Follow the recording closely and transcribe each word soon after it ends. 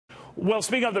Well,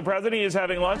 speaking of the president, he is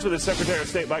having lunch with his Secretary of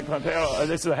State, Mike Pompeo.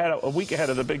 This is a week ahead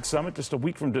of the big summit, just a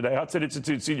week from today. Hudson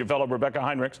Institute senior fellow Rebeccah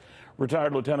Heinrichs,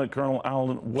 retired Lieutenant Colonel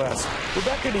Alan West.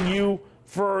 Rebeccah, to you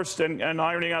first, and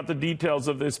ironing out the details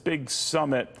of this big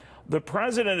summit. The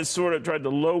president has sort of tried to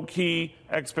low-key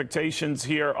expectations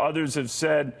here. Others have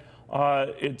said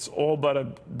it's all but a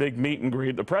big meet and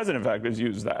greet. The president, in fact, has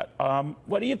used that.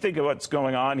 What do you think of what's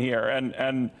going on here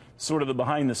and sort of the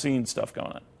behind-the-scenes stuff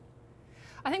going on?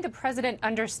 I think the president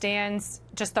understands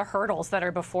just the hurdles that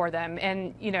are before them.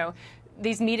 And, you know,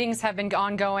 these meetings have been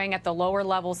ongoing at the lower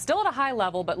level, still at a high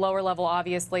level, but lower level,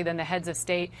 obviously, than the heads of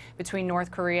state between North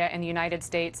Korea and the United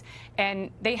States. And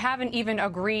they haven't even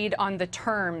agreed on the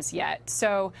terms yet.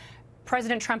 So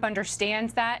President Trump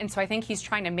understands that. And so I think he's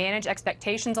trying to manage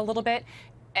expectations a little bit.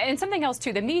 And something else,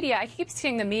 too, the media, I keep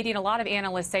seeing the media and a lot of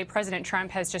analysts say President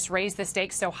Trump has just raised the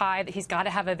stakes so high that he's got to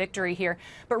have a victory here.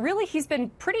 But really, he's been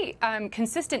pretty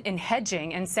consistent in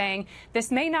hedging and saying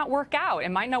this may not work out.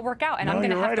 It might not work out. And I'm going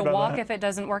to have to walk if it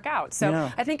doesn't work out. So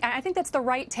yeah. I think that's the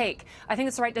right take. I think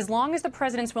that's right. As long as the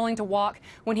president's willing to walk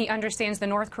when he understands the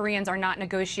North Koreans are not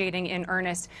negotiating in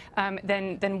earnest,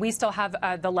 then we still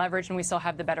have the leverage and we still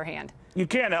have the better hand. You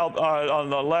can't help on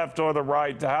the left or the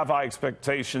right to have high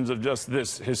expectations of just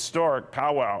this historic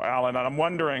powwow, Alan. And I'm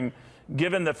wondering,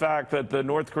 given the fact that the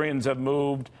North Koreans have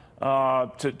moved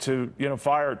to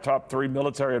fire top 3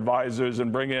 military advisors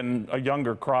and bring in a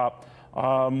younger crop,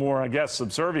 more, I guess,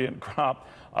 subservient crop,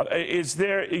 is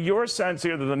there your sense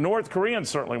here that the North Koreans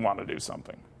certainly want to do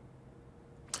something?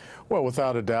 Well,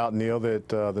 without a doubt, Neil, that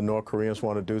the North Koreans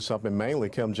want to do something. Mainly,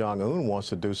 Kim Jong-un wants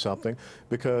to do something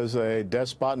because a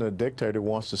despot and a dictator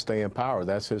wants to stay in power.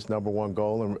 That's his #1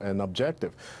 goal and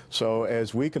objective. So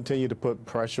as we continue to put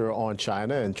pressure on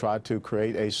China and try to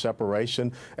create a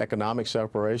separation, economic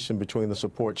separation between the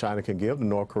support China can give to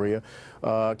North Korea,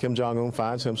 Kim Jong-un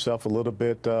finds himself a little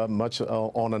bit much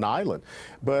on an island.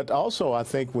 But also, I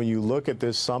think when you look at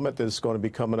this summit that's going to be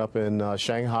coming up in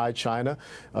Shanghai, China,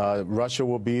 Russia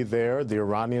will be there. The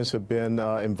Iranians have been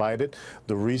invited.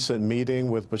 The recent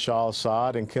meeting with Bashar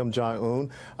al-Assad and Kim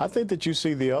Jong-un, I think that you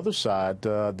see the other side,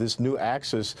 this new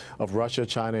axis of Russia,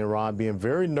 China, and Iran being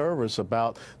very nervous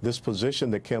about this position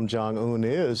that Kim Jong-un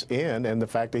is in and the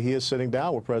fact that he is sitting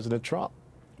down with President Trump.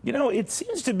 You know, it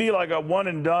seems to be like a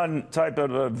one-and-done type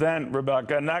of event,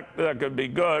 Rebeccah, and that could be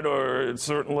good, or it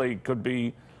certainly could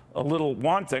be a little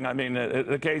wanting. I mean,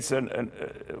 the case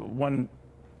when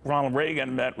Ronald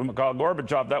Reagan met with Mikhail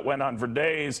Gorbachev, that went on for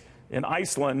days in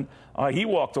Iceland. He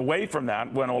walked away from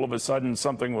that when all of a sudden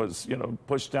something was,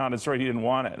 pushed down his throat. He didn't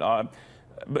want it.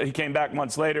 But he came back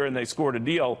months later and they scored a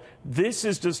deal. This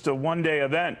is just a one-day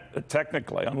event,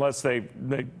 technically, unless they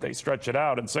stretch it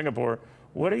out in Singapore.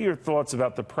 What are your thoughts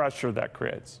about the pressure that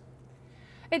creates?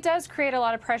 It does create a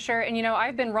lot of pressure. And,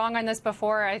 I've been wrong on this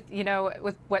before,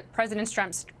 with what President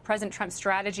Trump's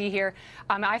strategy here.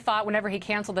 I thought whenever he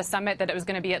canceled the summit that it was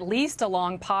going to be at least a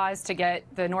long pause to get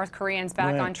the North Koreans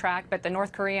back on track. But the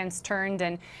North Koreans turned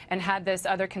and had this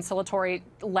other conciliatory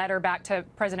letter back to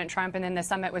President Trump, and then the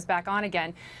summit was back on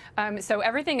again. So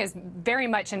everything is very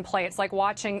much in play. It's like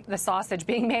watching the sausage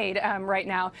being made right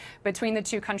now between the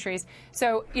two countries.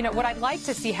 So, what I'd like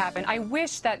to see happen, I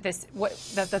wish that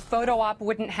that the photo op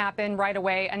wouldn't happen right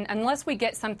away. And unless we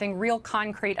get something real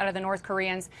concrete out of the North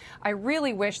Koreans, I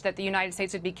really wish that the United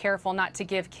States would be careful not to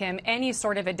give Kim any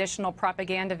sort of additional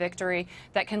propaganda victory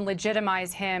that can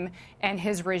legitimize him and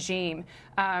his regime.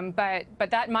 But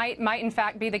that might in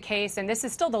fact be the case. And this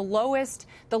is still the lowest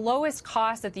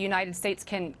cost that the United States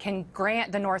can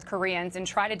grant the North Koreans in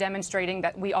try to demonstrating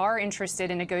that we are interested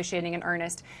in negotiating in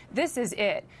earnest. This is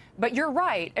it. But you're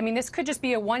right. I mean, this could just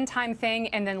be a one-time thing,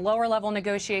 and then lower-level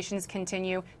negotiations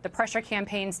continue. The pressure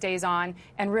campaign stays on,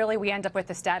 and really we end up with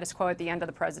the status quo at the end of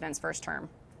the president's first term.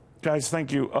 Guys,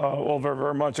 thank you all very,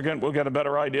 very much. Again, we'll get a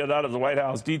better idea of that as the White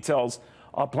House details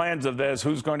plans of this,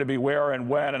 who's going to be where and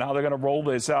when, and how they're going to roll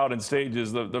this out in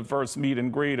stages. The first meet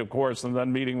and greet, of course, and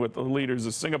then meeting with the leaders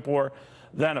of Singapore.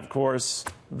 Then, of course,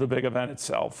 the big event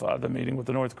itself, the meeting with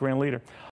the North Korean leader.